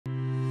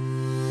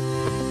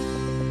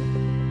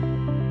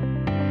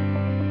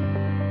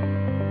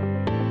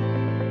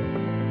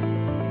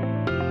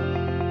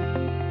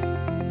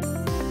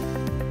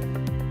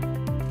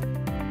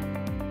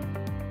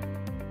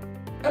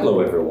Hello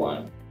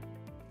everyone!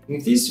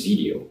 In this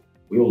video,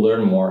 we will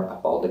learn more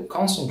about the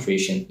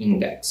concentration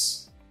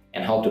index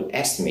and how to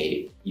estimate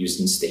it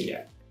using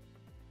Stata.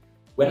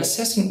 When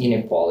assessing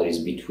inequalities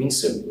between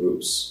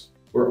subgroups,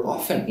 we're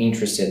often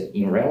interested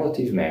in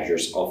relative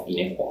measures of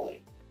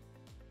inequality.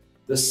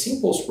 The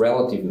simplest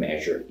relative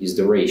measure is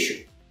the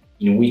ratio,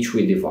 in which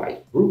we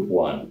divide group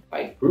 1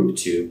 by group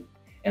 2,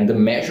 and the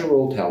measure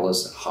will tell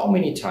us how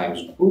many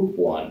times group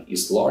 1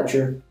 is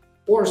larger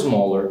or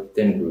smaller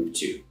than group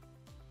 2.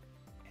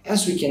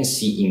 As we can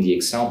see in the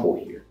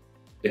example here,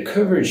 the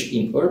coverage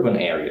in urban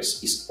areas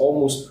is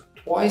almost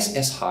twice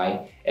as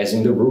high as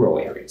in the rural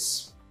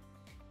areas.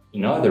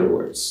 In other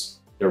words,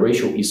 the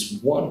ratio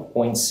is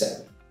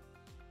 1.7.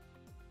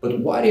 But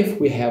what if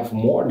we have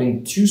more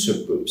than two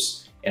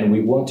subgroups and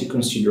we want to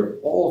consider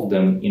all of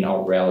them in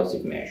our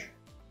relative measure?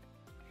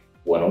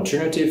 One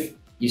alternative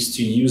is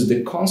to use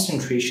the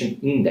concentration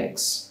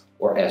index,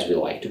 or as we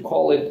like to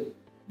call it,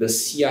 the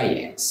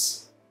CIX.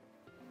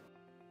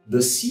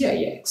 The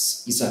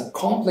CIX is a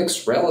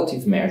complex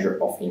relative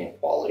measure of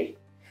inequality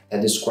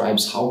that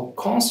describes how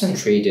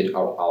concentrated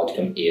our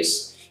outcome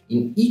is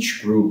in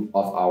each group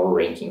of our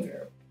ranking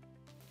variable.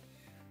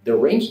 The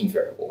ranking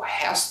variable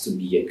has to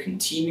be a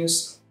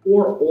continuous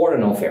or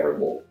ordinal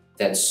variable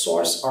that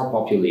sorts our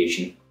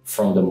population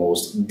from the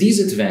most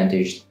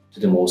disadvantaged to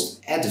the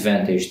most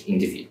advantaged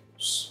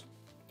individuals.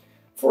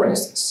 For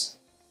instance,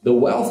 the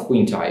wealth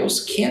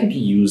quintiles can be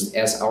used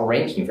as our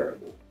ranking variable,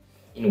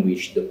 in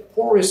which the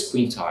poorest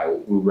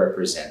quintile will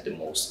represent the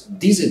most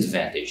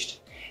disadvantaged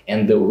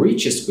and the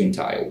richest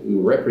quintile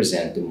will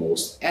represent the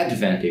most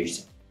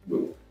advantaged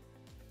group.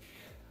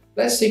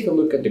 Let's take a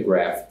look at the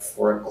graph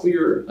for a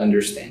clearer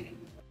understanding.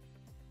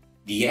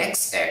 The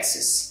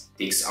x-axis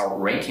takes our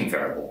ranking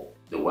variable,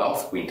 the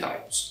wealth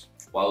quintiles,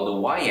 while the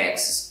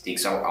y-axis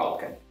takes our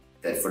outcome,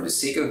 that for the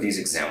sake of this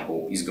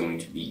example is going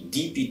to be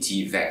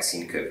DPT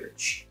vaccine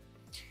coverage.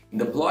 In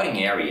the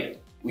plotting area,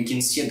 we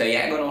can see a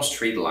diagonal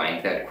straight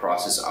line that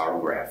crosses our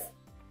graph.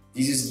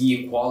 This is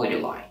the equality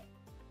line.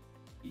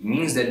 It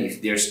means that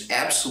if there's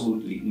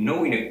absolutely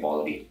no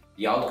inequality,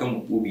 the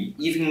outcome will be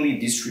evenly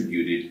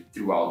distributed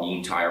throughout the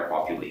entire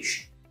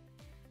population.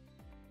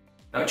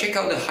 Now check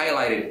out the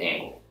highlighted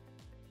angle.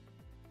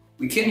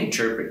 We can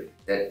interpret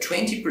that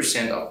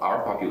 20% of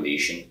our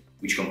population,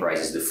 which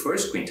comprises the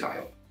first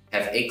quintile,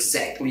 have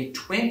exactly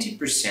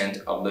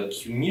 20% of the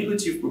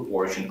cumulative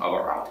proportion of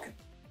our outcome.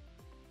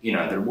 In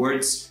other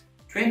words,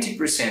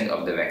 20%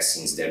 of the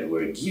vaccines that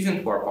were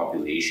given to our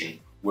population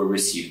were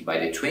received by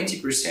the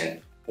 20%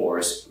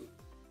 poorest group.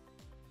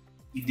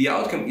 If the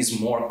outcome is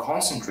more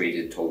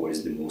concentrated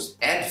towards the most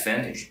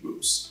advantaged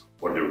groups,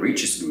 or the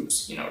richest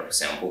groups in our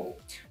example,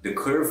 the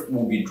curve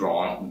will be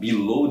drawn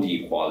below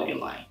the equality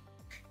line.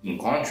 In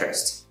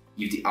contrast,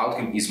 if the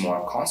outcome is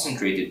more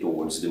concentrated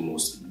towards the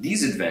most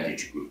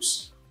disadvantaged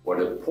groups, or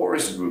the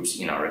poorest groups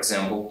in our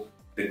example,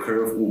 the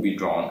curve will be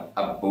drawn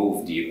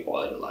above the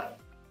equality line.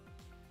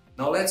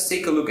 Now let's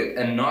take a look at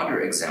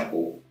another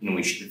example in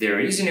which there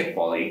is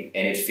inequality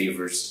and it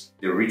favors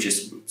the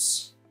richest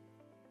groups.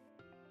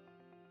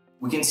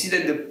 We can see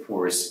that the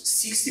poorest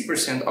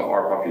 60% of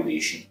our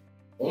population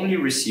only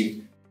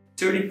received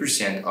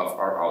 30% of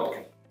our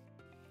outcome.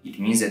 It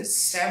means that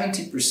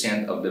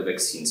 70% of the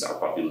vaccines our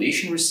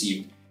population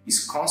received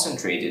is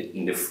concentrated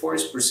in the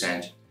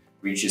 40%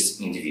 richest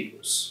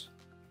individuals.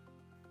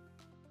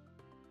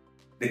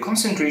 The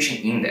concentration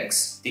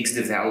index takes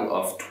the value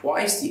of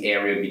twice the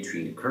area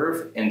between the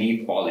curve and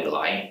the equality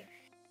line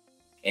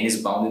and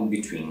is bounded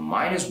between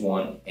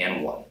 -1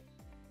 and 1.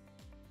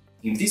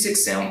 In this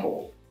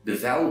example, the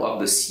value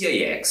of the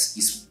CIX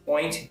is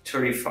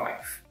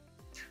 0.35.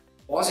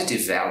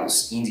 Positive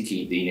values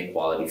indicate the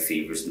inequality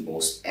favors the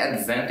most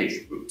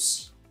advantaged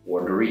groups,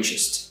 or the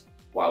richest,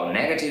 while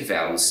negative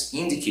values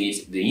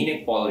indicate the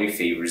inequality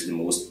favors the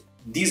most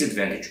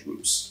disadvantaged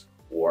groups,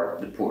 or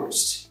the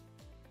poorest.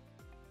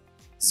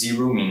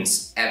 0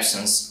 means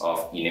absence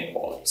of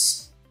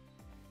inequalities.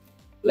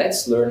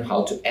 Let's learn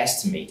how to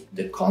estimate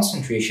the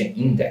concentration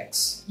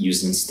index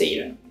using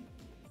Stata.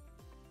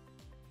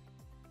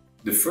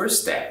 The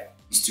first step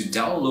is to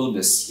download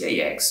the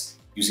CIX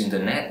using the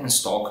net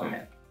install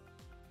command.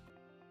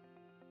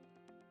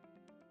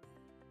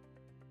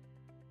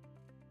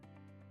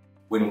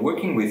 When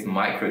working with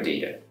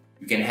microdata,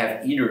 you can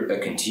have either a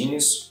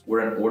continuous or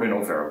an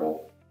ordinal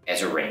variable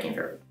as a ranking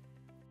variable.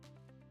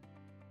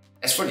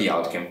 As for the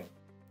outcome,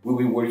 we'll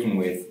be working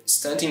with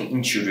stunting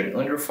in children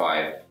under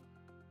 5,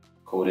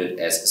 coded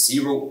as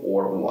 0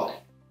 or 1.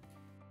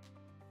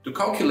 To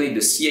calculate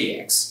the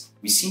CIX,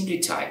 we simply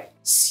type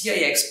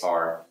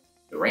CIXR,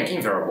 the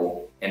ranking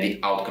variable, and the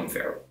outcome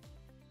variable.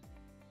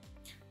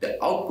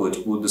 The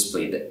output will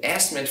display the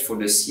estimate for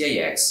the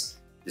CIX,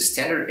 the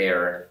standard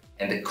error,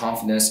 and the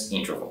confidence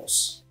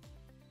intervals.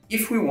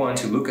 If we want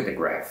to look at the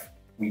graph,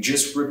 we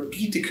just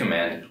repeat the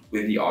command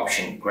with the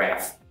option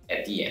graph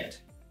at the end.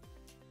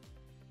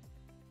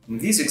 In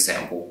this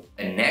example,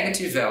 a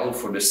negative value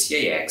for the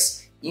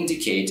CIX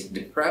indicates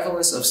the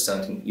prevalence of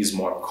stunting is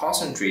more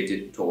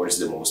concentrated towards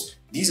the most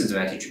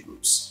disadvantaged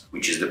groups,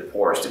 which is the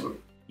poorest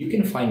group. You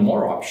can find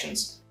more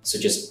options,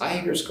 such as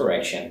eye-errors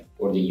correction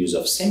or the use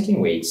of sampling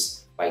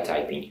weights by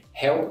typing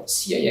help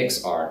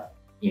CIXR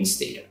in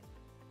Stata.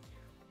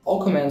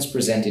 All commands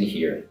presented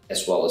here,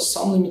 as well as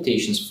some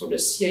limitations for the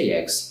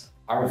CIX,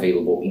 are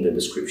available in the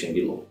description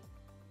below.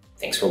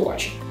 Thanks for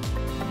watching.